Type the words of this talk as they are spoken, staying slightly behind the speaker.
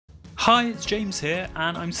Hi, it's James here,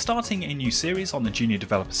 and I'm starting a new series on the Junior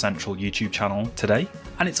Developer Central YouTube channel today,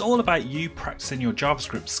 and it's all about you practicing your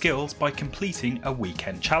JavaScript skills by completing a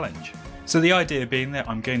weekend challenge. So the idea being that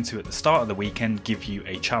I'm going to, at the start of the weekend, give you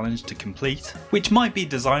a challenge to complete, which might be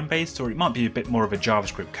design based or it might be a bit more of a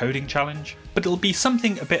JavaScript coding challenge, but it'll be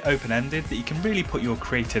something a bit open-ended that you can really put your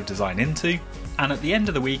creative design into, and at the end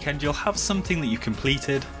of the weekend you'll have something that you've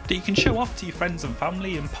completed that you can show off to your friends and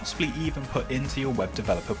family and possibly even put into your web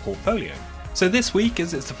developer portfolio. So this week,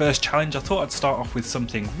 as it's the first challenge, I thought I'd start off with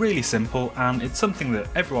something really simple, and it's something that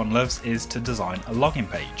everyone loves, is to design a login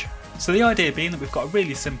page. So the idea being that we've got a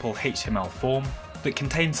really simple HTML form that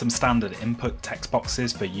contains some standard input text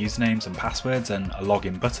boxes for usernames and passwords and a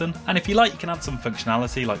login button, and if you like you can add some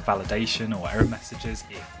functionality like validation or error messages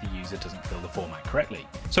if the user doesn't fill the format correctly.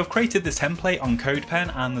 So I've created this template on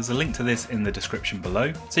CodePen, and there's a link to this in the description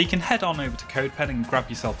below, so you can head on over to CodePen and grab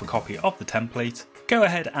yourself a copy of the template, go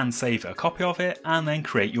ahead and save a copy of it, and then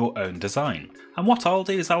create your own design. And what I'll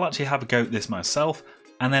do is I'll actually have a go at this myself,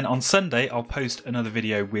 and then on Sunday I'll post another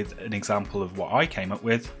video with an example of what I came up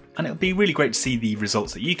with, and it'll be really great to see the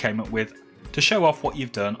results that you came up with to show off what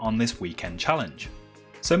you've done on this weekend challenge.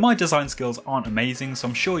 So my design skills aren't amazing, so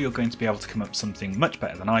I'm sure you're going to be able to come up with something much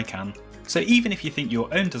better than I can. So even if you think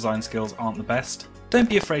your own design skills aren't the best, don't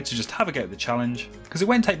be afraid to just have a go at the challenge, because it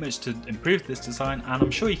won't take much to improve this design, and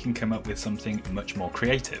I'm sure you can come up with something much more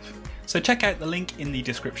creative. So check out the link in the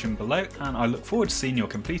description below, and I look forward to seeing your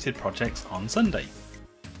completed projects on Sunday.